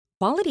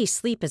Quality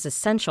sleep is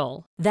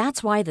essential.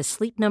 That's why the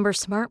Sleep Number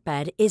Smart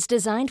Bed is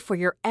designed for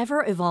your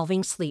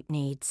ever-evolving sleep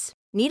needs.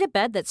 Need a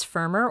bed that's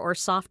firmer or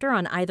softer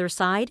on either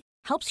side?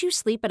 Helps you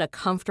sleep at a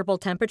comfortable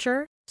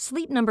temperature?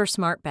 Sleep Number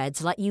Smart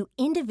Beds let you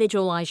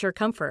individualize your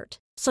comfort,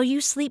 so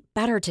you sleep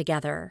better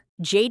together.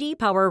 J.D.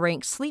 Power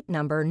ranks Sleep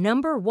Number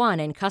number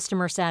one in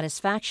customer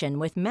satisfaction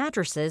with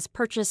mattresses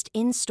purchased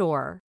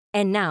in-store.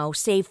 And now,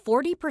 save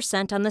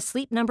 40% on the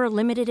Sleep Number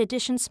Limited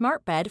Edition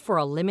Smart Bed for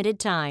a limited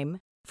time.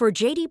 For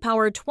J.D.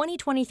 Power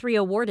 2023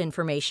 award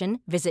information,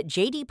 visit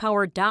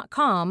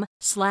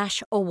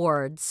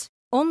jdpower.com/awards.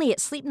 Only at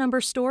Sleep Number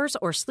stores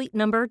or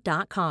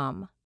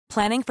sleepnumber.com.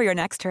 Planning for your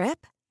next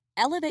trip?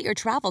 Elevate your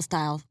travel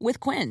style with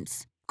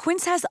Quince.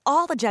 Quince has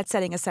all the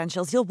jet-setting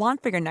essentials you'll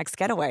want for your next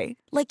getaway,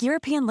 like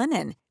European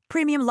linen,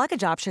 premium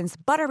luggage options,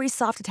 buttery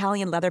soft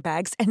Italian leather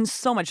bags, and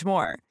so much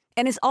more.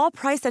 And is all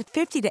priced at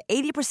 50 to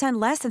 80%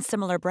 less than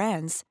similar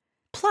brands.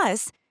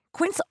 Plus,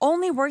 Quince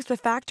only works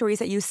with factories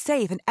that use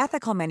safe and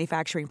ethical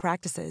manufacturing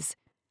practices.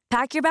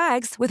 Pack your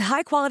bags with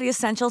high-quality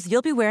essentials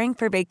you'll be wearing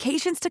for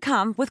vacations to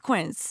come with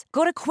Quince.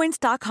 Go to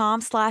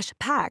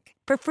quince.com/pack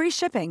for free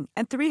shipping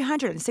and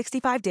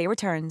 365-day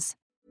returns.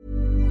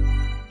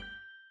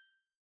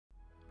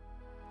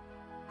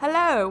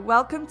 Hello,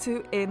 welcome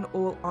to In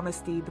All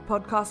Honesty, the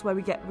podcast where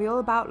we get real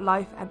about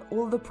life and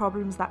all the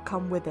problems that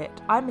come with it.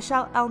 I'm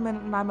Michelle Elman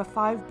and I'm a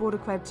 5-board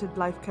accredited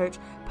life coach,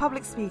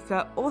 public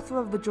speaker, author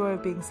of The Joy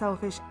of Being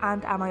Selfish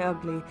and Am I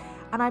Ugly?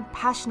 And I'm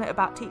passionate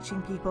about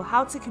teaching people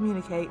how to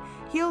communicate,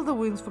 heal the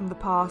wounds from the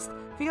past,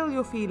 feel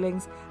your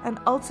feelings, and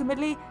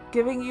ultimately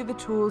giving you the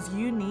tools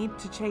you need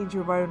to change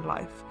your own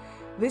life.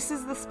 This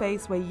is the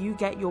space where you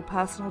get your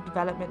personal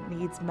development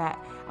needs met,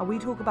 and we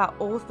talk about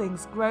all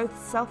things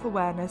growth,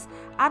 self-awareness,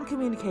 and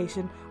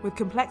communication with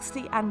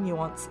complexity and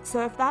nuance.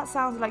 So if that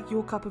sounds like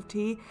your cup of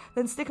tea,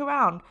 then stick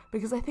around,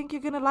 because I think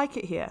you're going to like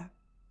it here.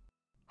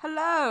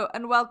 Hello,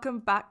 and welcome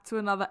back to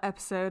another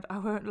episode. I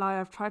won't lie,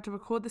 I've tried to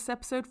record this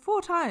episode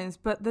 4 times,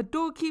 but the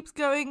door keeps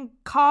going,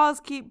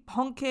 cars keep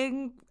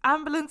honking,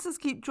 ambulances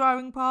keep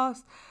driving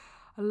past,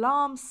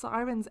 alarms,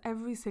 sirens,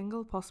 every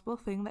single possible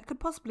thing that could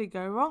possibly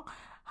go wrong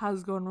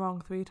has gone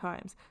wrong 3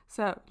 times.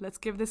 So let's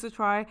give this a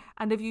try.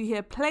 And if you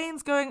hear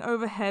planes going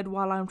overhead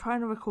while I'm trying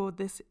to record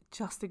this,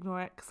 just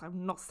ignore it because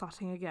I'm not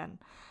starting again.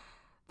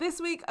 This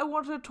week I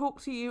want to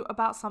talk to you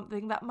about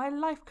something that my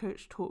life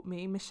coach taught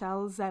me,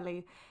 Michelle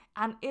Zelly,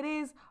 and it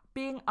is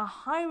being a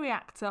high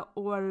reactor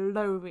or a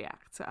low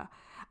reactor.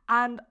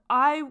 And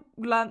I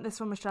learned this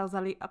from Michelle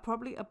Zelly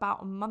probably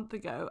about a month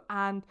ago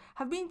and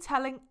have been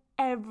telling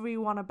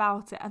everyone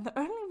about it. And the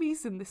only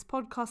reason this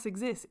podcast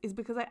exists is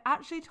because I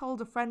actually told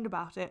a friend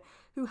about it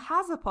who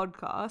has a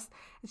podcast,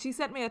 and she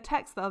sent me a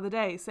text the other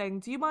day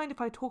saying, do you mind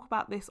if I talk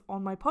about this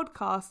on my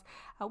podcast?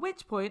 At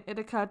which point it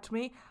occurred to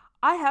me,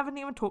 I haven't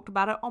even talked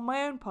about it on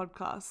my own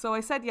podcast. So I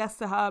said yes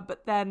to her,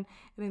 but then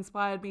it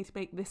inspired me to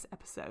make this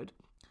episode.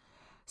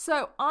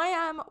 So I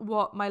am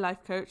what my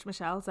life coach,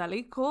 Michelle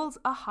Zelly, calls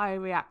a high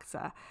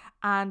reactor.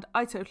 And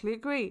I totally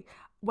agree.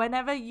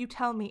 Whenever you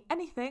tell me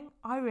anything,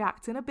 I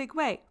react in a big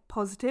way,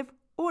 positive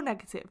or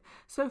negative.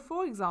 So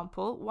for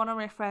example, one of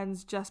my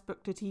friends just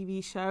booked a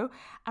TV show,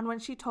 and when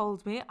she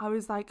told me, I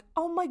was like,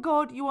 oh my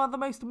God, you are the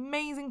most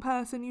amazing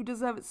person. You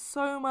deserve it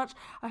so much.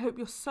 I hope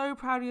you're so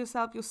proud of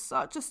yourself. You're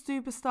such a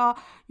superstar.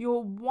 You're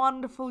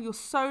wonderful. You're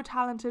so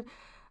talented.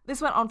 This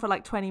went on for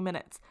like 20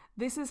 minutes.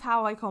 This is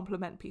how I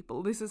compliment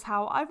people. This is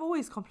how I've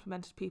always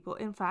complimented people.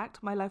 In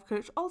fact, my life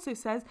coach also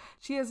says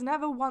she has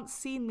never once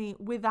seen me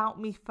without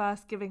me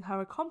first giving her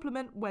a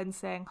compliment when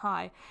saying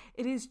hi.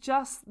 It is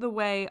just the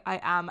way I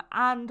am,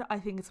 and I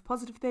think it's a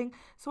positive thing,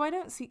 so I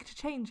don't seek to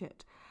change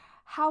it.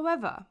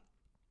 However,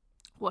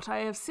 what I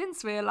have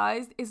since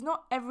realised is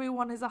not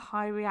everyone is a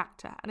high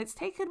reactor, and it's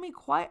taken me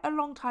quite a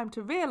long time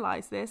to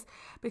realise this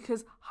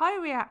because high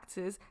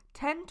reactors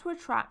tend to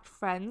attract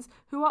friends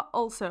who are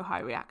also high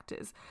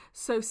reactors.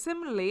 So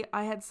similarly,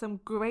 I had some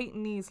great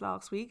news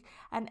last week,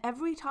 and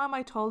every time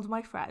I told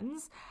my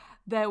friends,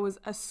 there was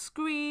a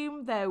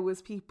scream, there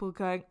was people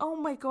going, oh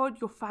my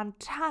God, you're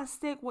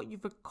fantastic, what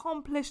you've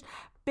accomplished,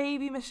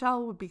 baby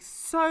Michelle would be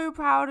so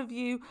proud of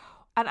you.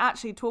 And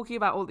actually, talking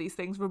about all these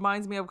things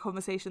reminds me of a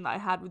conversation that I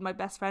had with my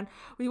best friend.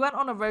 We went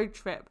on a road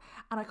trip,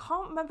 and I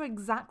can't remember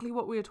exactly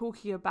what we were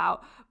talking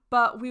about,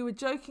 but we were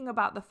joking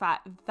about the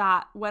fact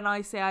that when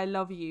I say I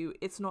love you,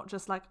 it's not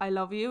just like I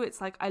love you,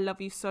 it's like I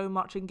love you so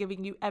much, and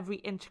giving you every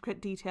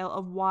intricate detail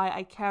of why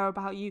I care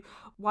about you,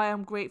 why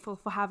I'm grateful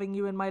for having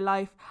you in my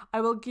life.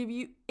 I will give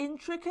you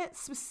intricate,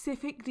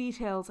 specific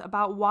details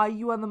about why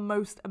you are the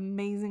most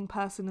amazing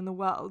person in the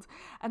world.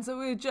 And so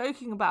we were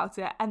joking about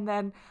it, and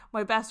then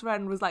my best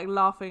friend was like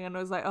laughing and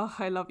was like, oh,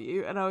 I love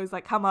you. And I was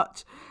like, how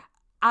much?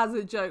 As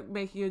a joke,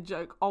 making a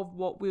joke of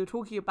what we were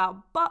talking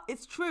about, but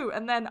it's true.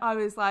 And then I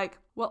was like,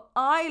 well,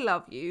 I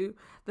love you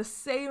the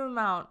same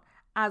amount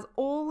as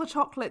all the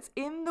chocolates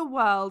in the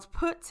world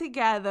put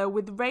together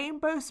with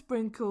rainbow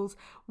sprinkles,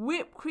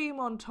 whipped cream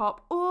on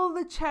top, all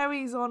the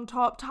cherries on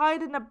top,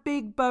 tied in a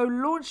big bow,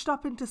 launched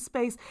up into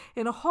space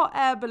in a hot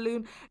air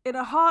balloon, in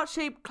a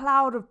heart-shaped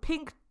cloud of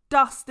pink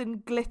dust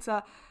and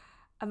glitter.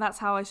 And that's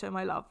how I show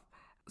my love.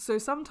 So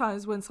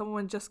sometimes when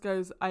someone just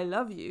goes, I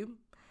love you,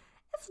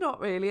 it's not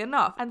really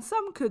enough. And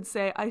some could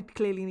say I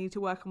clearly need to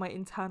work on my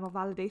internal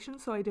validation,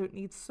 so I don't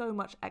need so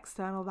much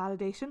external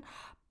validation.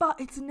 But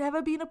it's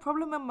never been a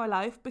problem in my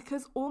life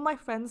because all my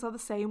friends are the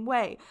same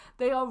way.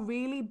 They are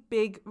really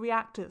big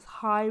reactors,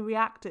 high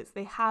reactors.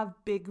 They have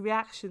big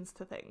reactions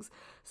to things.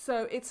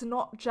 So it's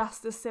not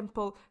just a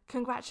simple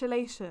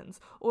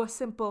congratulations or a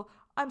simple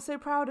I'm so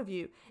proud of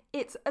you.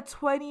 It's a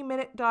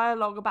 20-minute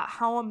dialogue about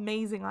how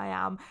amazing I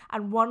am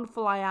and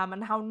wonderful I am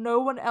and how no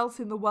one else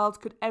in the world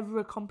could ever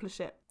accomplish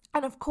it.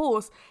 And of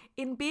course,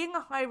 in being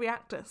a high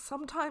reactor,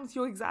 sometimes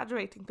you're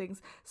exaggerating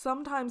things,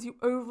 sometimes you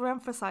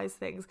overemphasize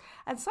things,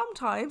 and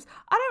sometimes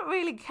I don't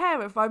really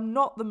care if I'm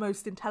not the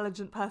most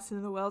intelligent person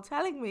in the world.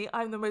 Telling me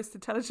I'm the most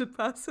intelligent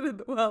person in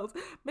the world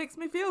makes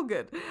me feel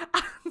good.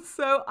 And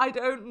so I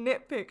don't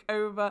nitpick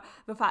over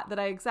the fact that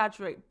I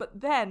exaggerate.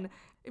 But then,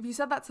 if you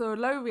said that to a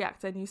low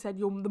reactor and you said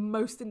you're the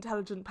most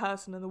intelligent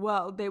person in the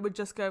world, they would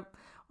just go,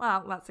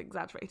 well, that's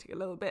exaggerating a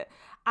little bit.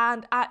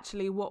 And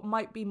actually, what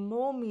might be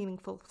more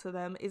meaningful to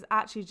them is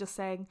actually just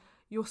saying,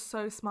 you're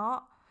so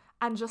smart,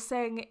 and just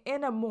saying it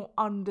in a more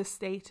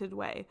understated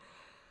way.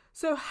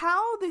 So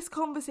how this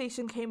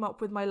conversation came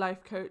up with my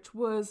life coach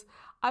was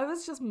I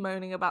was just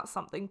moaning about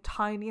something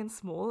tiny and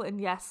small. And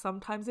yes,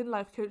 sometimes in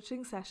life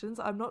coaching sessions,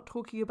 I'm not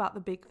talking about the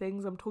big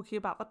things. I'm talking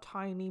about the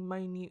tiny,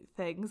 minute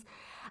things.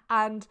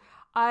 And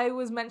I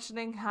was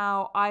mentioning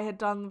how I had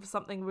done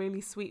something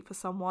really sweet for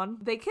someone.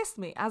 They kissed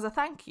me as a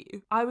thank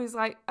you. I was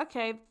like,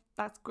 okay,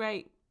 that's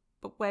great,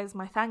 but where's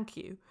my thank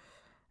you?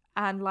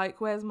 And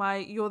like, where's my,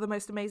 you're the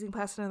most amazing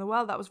person in the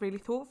world. That was really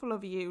thoughtful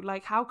of you.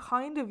 Like, how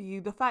kind of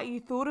you. The fact you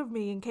thought of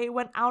me and Kate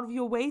went out of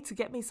your way to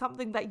get me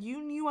something that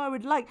you knew I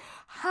would like.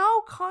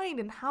 How kind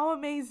and how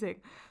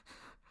amazing.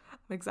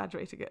 I'm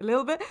exaggerating it a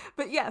little bit,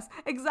 but yes,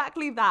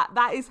 exactly that.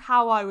 That is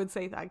how I would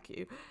say thank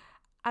you.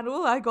 And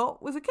all I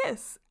got was a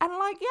kiss. And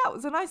like, yeah, it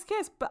was a nice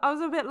kiss, but I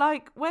was a bit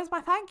like, where's my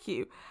thank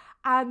you?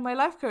 And my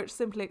life coach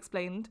simply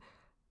explained,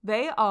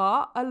 they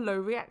are a low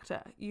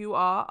reactor. You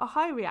are a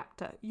high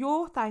reactor.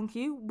 Your thank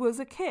you was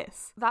a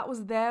kiss. That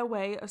was their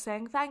way of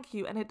saying thank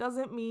you. And it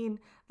doesn't mean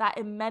that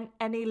it meant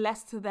any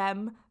less to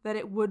them than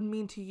it would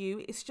mean to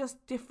you. It's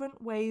just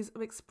different ways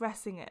of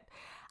expressing it.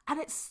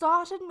 And it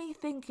started me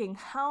thinking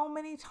how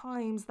many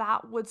times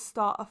that would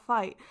start a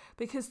fight.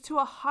 Because to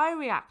a high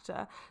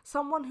reactor,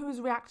 someone who is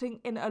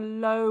reacting in a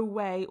low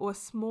way or a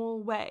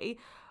small way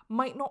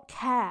might not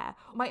care,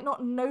 might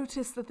not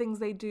notice the things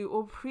they do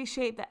or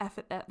appreciate the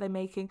effort that they're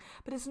making.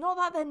 But it's not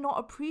that they're not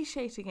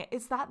appreciating it,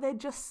 it's that they're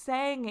just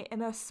saying it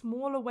in a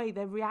smaller way.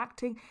 They're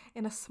reacting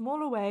in a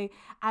smaller way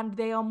and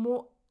they are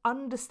more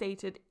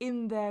understated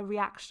in their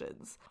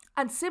reactions.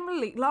 And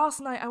similarly, last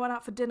night I went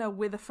out for dinner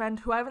with a friend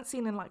who I haven't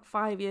seen in like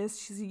 5 years.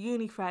 She's a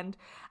uni friend,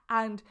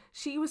 and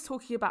she was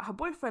talking about her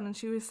boyfriend, and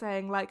she was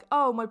saying like,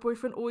 oh, my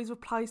boyfriend always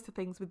replies to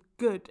things with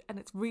good and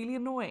it's really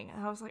annoying.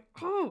 And I was like,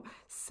 oh,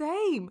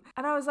 same.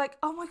 And I was like,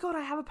 oh my god,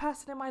 I have a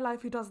person in my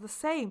life who does the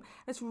same.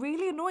 It's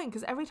really annoying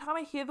because every time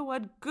I hear the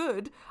word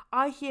good,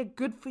 I hear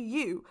good for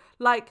you.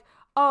 Like,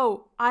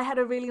 oh, I had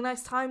a really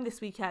nice time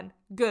this weekend.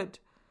 Good.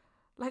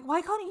 Like,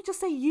 why can't you just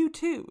say you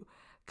too?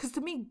 Because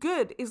to me,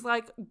 good is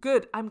like,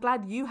 good, I'm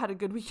glad you had a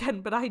good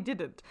weekend, but I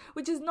didn't.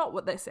 Which is not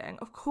what they're saying.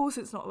 Of course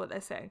it's not what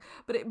they're saying.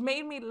 But it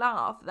made me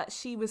laugh that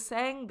she was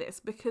saying this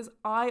because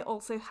I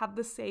also had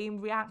the same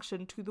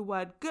reaction to the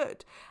word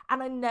good.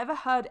 And I never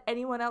heard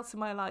anyone else in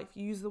my life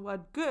use the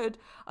word good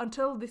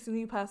until this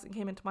new person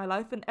came into my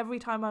life. And every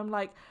time I'm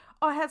like,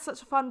 oh, I had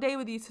such a fun day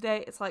with you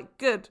today, it's like,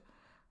 good.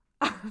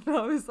 And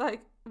I was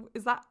like,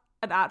 is that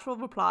an actual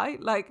reply?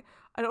 Like,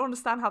 I don't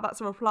understand how that's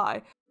a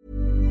reply.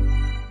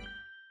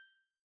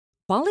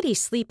 Quality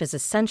sleep is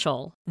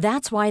essential.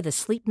 That's why the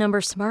Sleep Number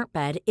Smart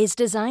Bed is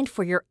designed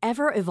for your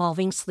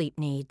ever-evolving sleep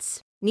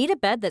needs. Need a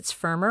bed that's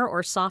firmer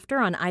or softer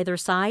on either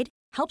side?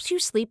 Helps you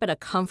sleep at a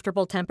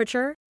comfortable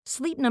temperature?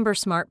 Sleep Number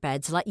Smart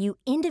Beds let you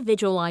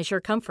individualize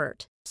your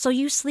comfort, so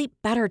you sleep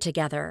better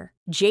together.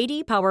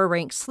 J.D. Power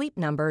ranks Sleep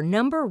Number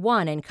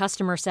 #1 in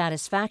customer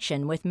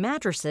satisfaction with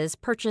mattresses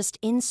purchased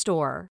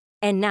in-store.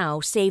 And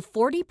now, save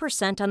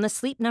 40% on the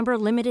Sleep Number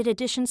Limited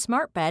Edition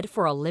Smart Bed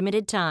for a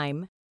limited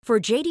time. For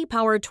J.D.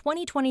 Power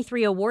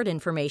 2023 award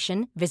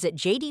information, visit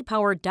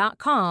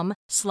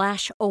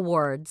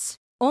jdpower.com/awards.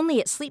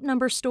 Only at Sleep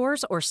Number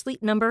stores or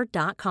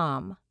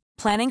sleepnumber.com.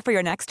 Planning for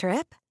your next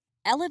trip?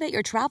 Elevate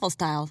your travel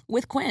style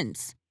with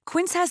Quince.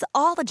 Quince has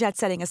all the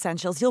jet-setting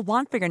essentials you'll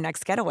want for your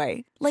next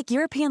getaway, like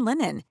European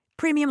linen,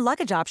 premium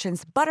luggage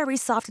options, buttery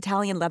soft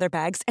Italian leather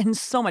bags, and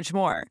so much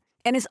more.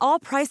 And is all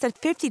priced at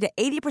 50 to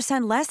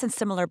 80% less than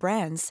similar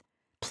brands.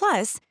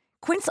 Plus,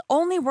 Quince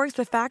only works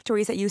with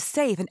factories that use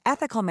safe and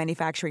ethical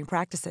manufacturing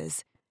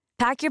practices.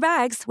 Pack your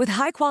bags with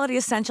high-quality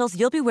essentials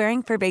you'll be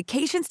wearing for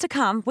vacations to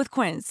come with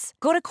Quince.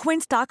 Go to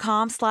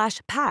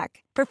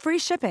quince.com/pack for free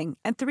shipping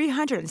and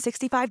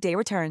 365-day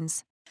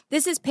returns.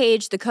 This is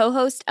Paige, the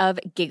co-host of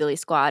Giggly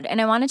Squad, and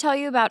I want to tell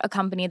you about a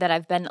company that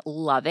I've been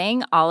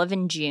loving, Olive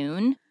 &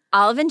 June.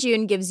 Olive &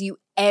 June gives you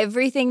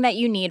everything that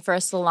you need for a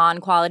salon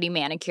quality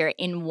manicure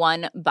in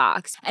one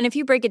box. And if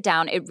you break it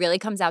down, it really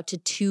comes out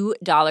to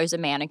 $2 a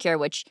manicure,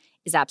 which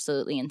is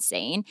absolutely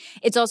insane.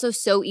 It's also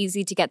so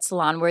easy to get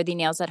salon-worthy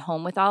nails at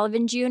home with Olive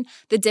 & June.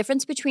 The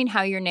difference between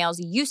how your nails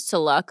used to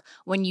look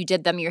when you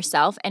did them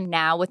yourself and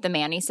now with the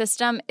Mani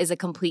system is a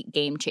complete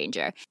game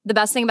changer. The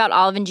best thing about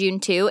Olive & June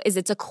too is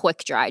it's a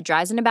quick dry.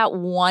 Dries in about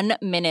 1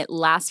 minute,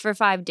 lasts for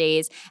 5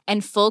 days,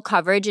 and full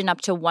coverage in up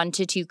to 1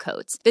 to 2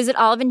 coats. Visit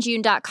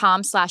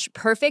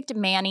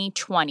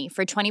oliveandjune.com/perfectmani20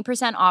 for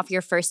 20% off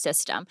your first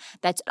system.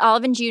 That's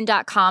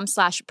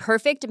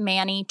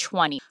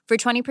oliveandjune.com/perfectmani20 for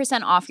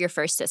 20% off your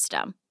first system.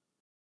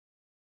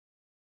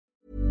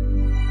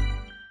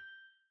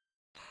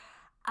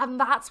 And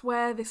that's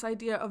where this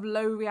idea of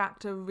low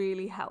reactor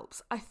really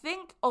helps. I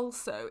think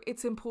also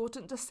it's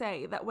important to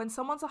say that when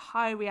someone's a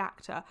high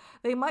reactor,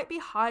 they might be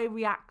high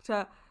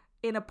reactor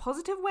in a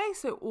positive way,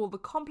 so all the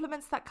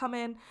compliments that come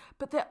in,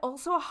 but they're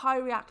also a high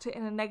reactor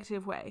in a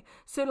negative way.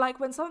 So like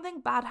when something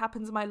bad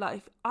happens in my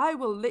life, I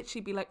will literally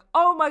be like,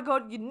 oh my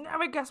God, you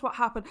never guess what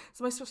happened. It's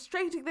the most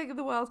frustrating thing in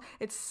the world.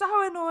 It's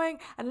so annoying,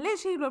 and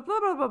literally blah, blah,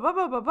 blah, blah,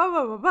 blah, blah, blah,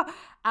 blah, blah, blah.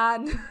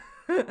 And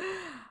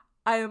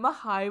I am a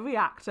high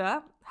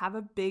reactor, have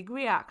a big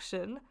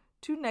reaction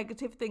to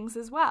negative things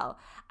as well.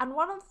 And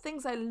one of the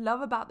things I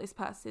love about this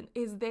person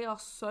is they are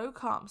so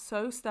calm,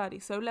 so sturdy,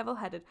 so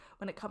level-headed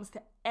when it comes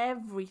to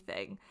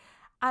everything.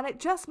 And it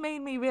just made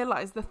me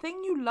realize the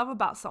thing you love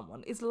about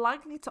someone is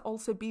likely to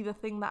also be the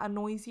thing that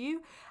annoys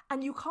you.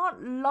 And you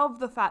can't love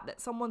the fact that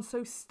someone's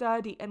so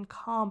sturdy and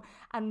calm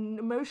and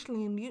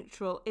emotionally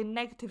neutral in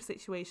negative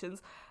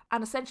situations,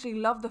 and essentially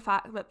love the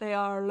fact that they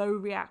are a low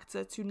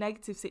reactor to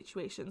negative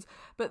situations,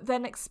 but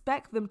then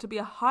expect them to be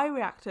a high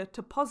reactor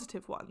to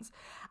positive ones.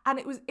 And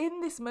it was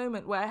in this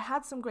moment where I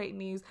had some great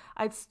news.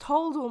 I'd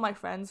told all my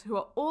friends, who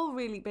are all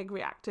really big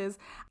reactors,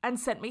 and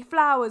sent me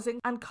flowers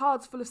and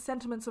cards full of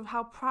sentiments of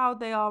how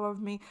proud they are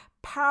of me,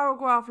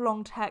 paragraph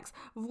long text,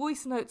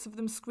 voice notes of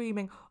them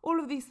screaming, all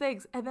of these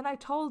things. And then I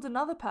told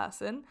another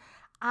person,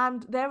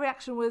 and their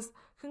reaction was,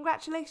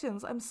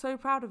 congratulations, I'm so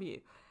proud of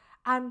you.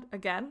 And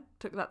again,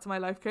 took that to my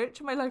life coach,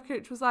 and my life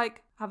coach was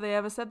like, have they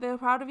ever said they were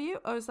proud of you?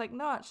 I was like,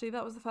 no, actually,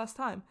 that was the first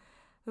time.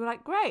 They were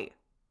like, great.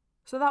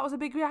 So that was a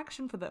big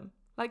reaction for them.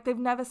 Like, they've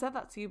never said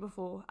that to you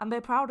before, and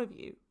they're proud of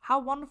you. How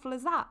wonderful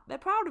is that? They're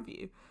proud of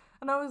you.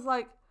 And I was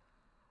like,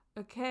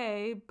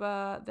 okay,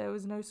 but there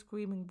was no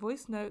screaming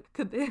voice note.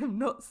 Could they have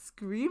not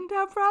screamed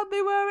how proud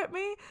they were at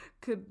me?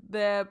 Could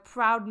their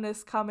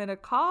proudness come in a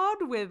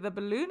card with a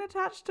balloon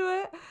attached to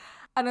it?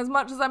 And as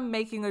much as I'm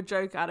making a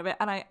joke out of it,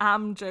 and I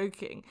am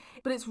joking,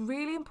 but it's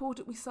really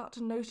important we start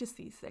to notice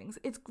these things.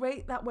 It's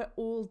great that we're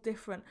all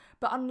different,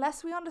 but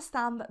unless we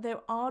understand that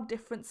there are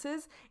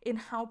differences in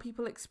how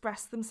people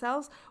express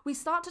themselves, we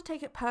start to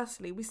take it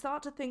personally. We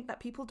start to think that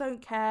people don't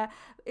care.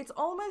 It's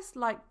almost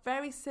like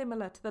very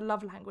similar to the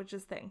love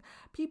languages thing.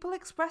 People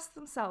express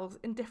themselves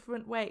in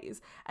different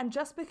ways, and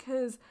just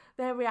because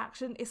their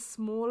reaction is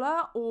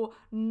smaller or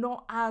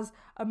not as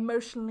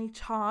emotionally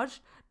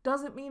charged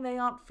doesn't mean they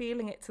aren't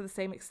feeling it to the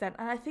same extent.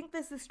 And I think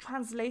there's this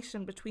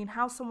translation between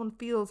how someone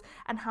feels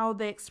and how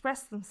they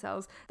express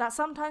themselves that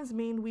sometimes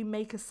mean we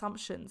make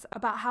assumptions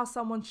about how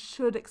someone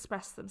should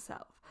express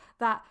themselves.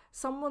 That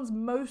someone's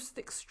most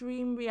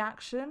extreme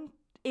reaction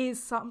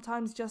is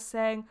sometimes just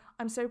saying,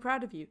 I'm so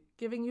proud of you,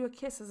 giving you a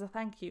kiss as a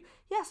thank you.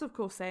 Yes, of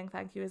course, saying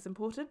thank you is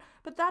important,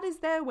 but that is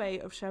their way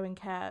of showing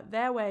care,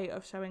 their way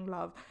of showing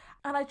love.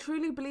 And I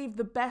truly believe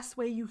the best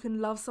way you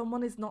can love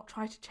someone is not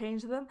try to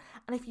change them.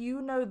 And if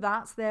you know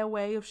that's their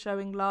way of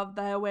showing love,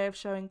 their way of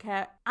showing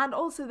care, and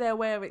also their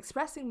way of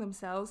expressing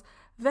themselves,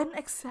 then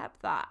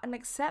accept that and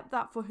accept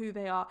that for who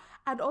they are,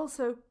 and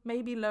also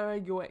maybe lower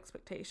your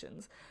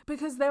expectations.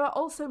 Because there are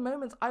also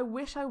moments I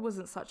wish I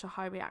wasn't such a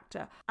high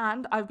reactor,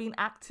 and I've been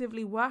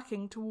actively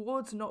working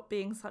towards not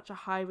being such a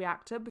high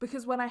reactor,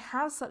 because when I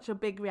have such a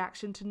big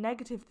reaction to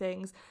negative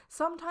things,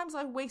 sometimes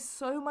I waste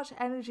so much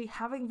energy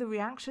having the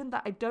reaction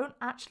that I don't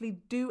actually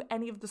do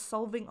any of the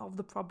solving of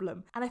the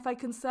problem. And if I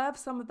conserve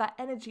some of that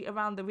energy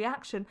around the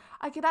reaction,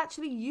 I could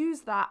actually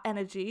use that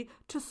energy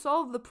to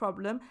solve the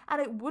problem,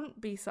 and it wouldn't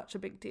be such a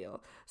big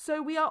deal.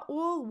 So we are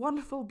all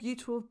wonderful,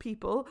 beautiful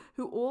people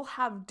who all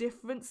have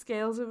different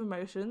scales of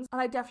emotions,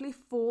 and I definitely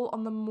fall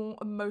on the more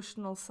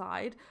emotional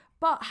side.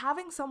 But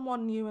having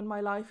someone new in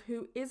my life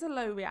who is a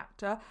low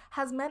reactor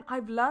has meant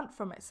I've learnt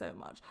from it so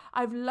much.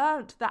 I've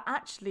learnt that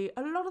actually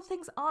a lot of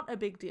things aren't a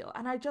big deal,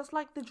 and I just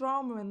like the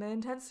drama and the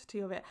intensity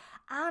of it.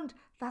 And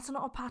that's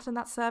not a pattern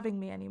that's serving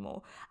me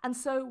anymore. And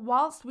so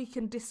whilst we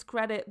can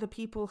discredit the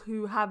people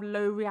who have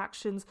low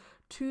reactions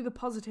to the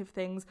positive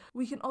things,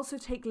 we can also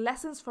take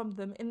lessons from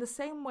them in the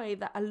same way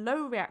that a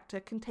low reactor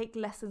can take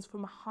lessons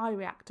from a high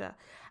reactor.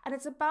 And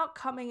it's about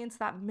coming into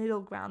that middle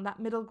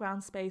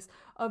ground space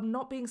of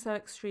not being so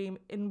extreme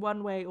in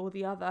one way or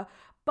the other.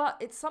 But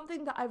it's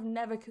something that I've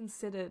never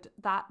considered,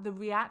 that the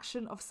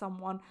reaction of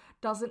someone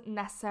doesn't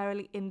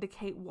necessarily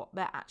indicate what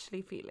they're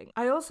actually feeling.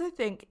 I also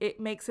think it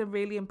makes a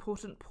really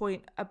important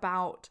point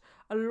about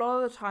a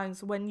lot of the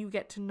times when you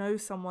get to know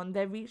someone,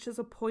 there reaches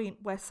a point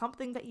where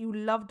something that you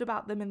loved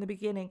about them in the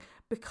beginning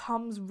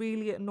becomes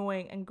really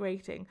annoying and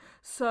grating.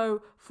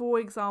 So, for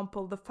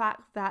example, the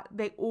fact that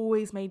they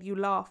always made you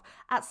laugh.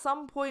 At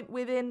some point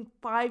within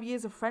 5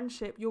 years of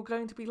friendship, you're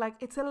going to be like,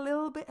 it's a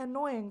little bit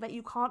annoying that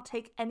you can't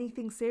take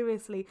anything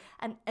seriously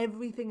and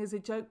everything is a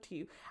joke to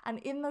you. And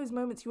in those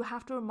moments, you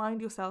have to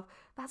remind yourself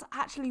that's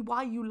actually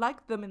why you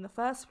liked them in the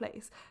first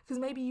place, because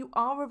maybe you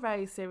are a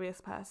very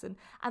serious person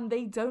and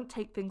they don't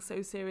take things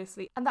so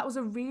seriously, and that was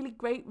a really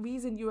great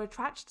reason you were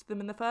attracted to them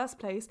in the first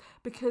place,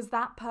 because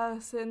that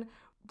person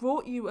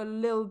brought you a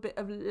little bit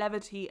of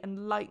levity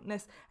and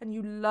lightness, and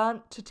you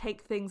learned to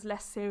take things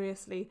less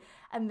seriously.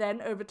 And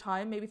then over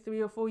time, maybe 3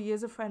 or 4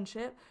 years of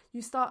friendship,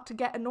 you start to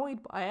get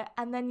annoyed by it,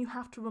 and then you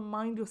have to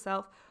remind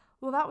yourself,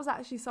 well, that was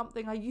actually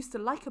something I used to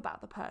like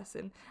about the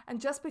person. And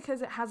just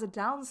because it has a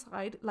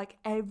downside, like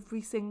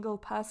every single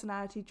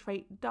personality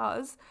trait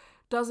does,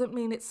 doesn't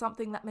mean it's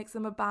something that makes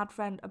them a bad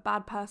friend, a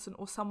bad person,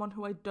 or someone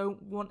who I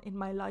don't want in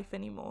my life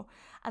anymore.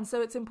 And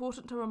so it's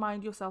important to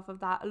remind yourself of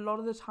that. A lot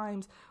of the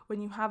times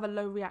when you have a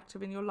low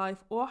reactive in your life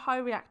or a high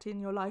reactive in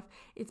your life,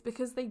 it's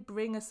because they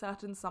bring a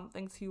certain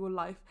something to your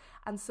life.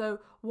 And so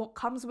what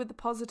comes with the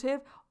positive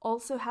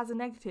also has a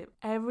negative.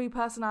 Every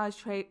personality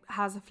trait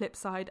has a flip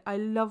side. I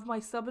love my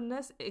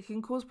stubbornness. It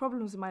can cause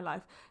problems in my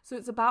life. So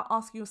it's about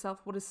asking yourself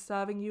what is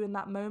serving you in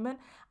that moment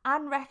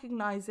and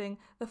recognizing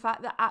the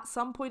fact that at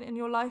some point in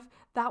your life,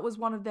 that was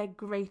one of their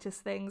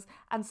greatest things.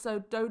 And so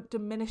don't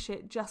diminish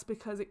it just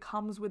because it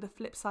comes with a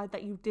flip side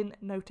that you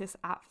didn't notice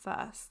at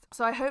first.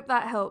 So I hope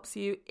that helps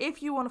you.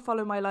 If you want to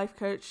follow my life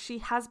coach, she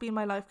has been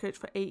my life coach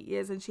for 8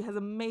 years and she has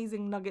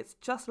amazing nuggets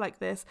just like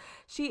this.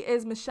 She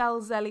is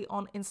Michelle Zelli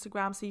on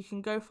Instagram, so you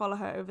can go follow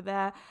her over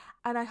there.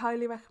 And I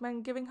highly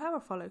recommend giving her a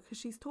follow because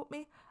she's taught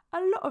me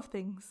a lot of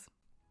things.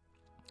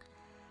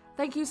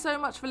 Thank you so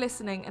much for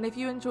listening, and if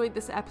you enjoyed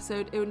this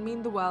episode, it would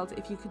mean the world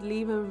if you could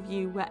leave a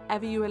review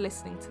wherever you are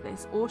listening to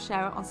this or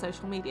share it on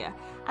social media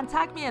and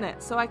tag me in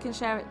it so I can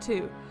share it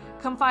too.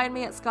 Come find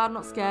me at Scarred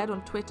Not Scared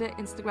on Twitter,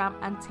 Instagram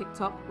and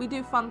TikTok. We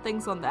do fun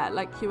things on there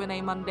like Q&A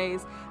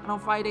Mondays, and on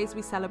Fridays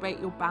we celebrate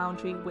your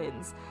boundary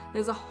wins.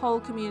 There's a whole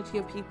community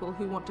of people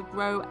who want to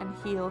grow and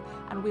heal,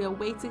 and we are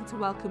waiting to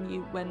welcome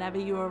you whenever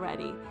you are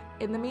ready.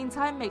 In the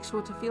meantime, make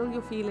sure to feel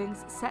your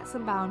feelings, set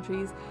some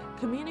boundaries,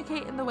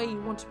 communicate in the way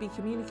you want to be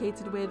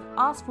communicated with,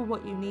 ask for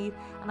what you need,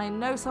 and I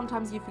know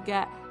sometimes you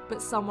forget,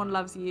 but someone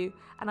loves you,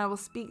 and I will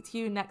speak to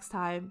you next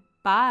time.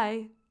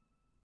 Bye!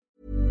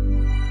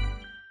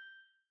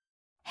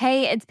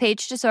 Hey, it's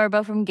Paige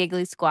DeSorbo from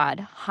Giggly Squad.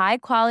 High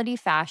quality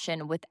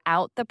fashion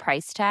without the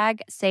price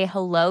tag. Say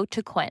hello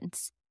to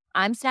Quince.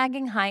 I'm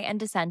snagging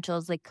high-end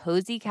essentials like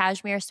cozy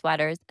cashmere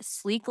sweaters,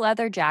 sleek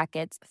leather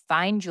jackets,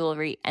 fine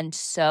jewelry, and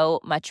so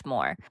much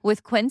more.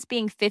 With Quince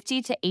being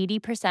 50 to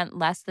 80%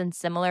 less than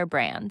similar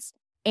brands.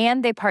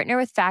 And they partner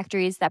with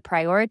factories that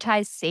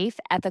prioritize safe,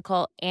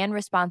 ethical, and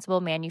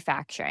responsible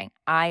manufacturing.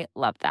 I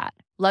love that.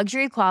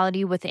 Luxury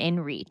quality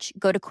within reach.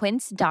 Go to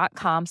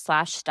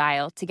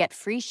quince.com/style to get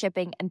free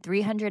shipping and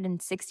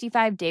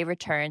 365-day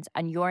returns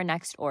on your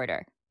next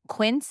order.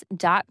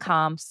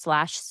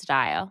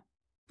 Quince.com/style.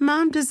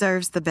 Mom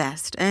deserves the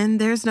best, and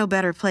there's no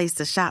better place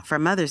to shop for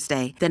Mother's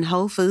Day than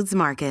Whole Foods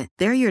Market.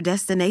 They're your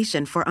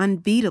destination for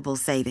unbeatable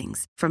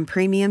savings, from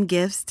premium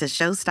gifts to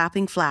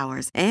show-stopping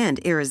flowers and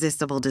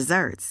irresistible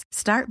desserts.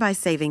 Start by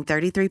saving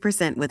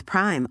 33% with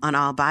Prime on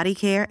all body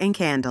care and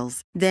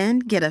candles. Then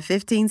get a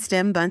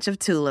 15-stem bunch of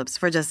tulips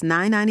for just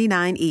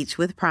 $9.99 each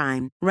with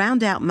Prime.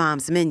 Round out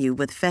Mom's menu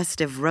with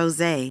festive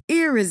rosé,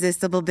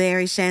 irresistible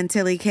berry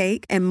chantilly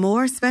cake, and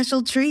more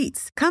special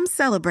treats. Come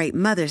celebrate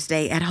Mother's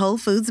Day at Whole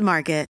Foods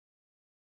Market.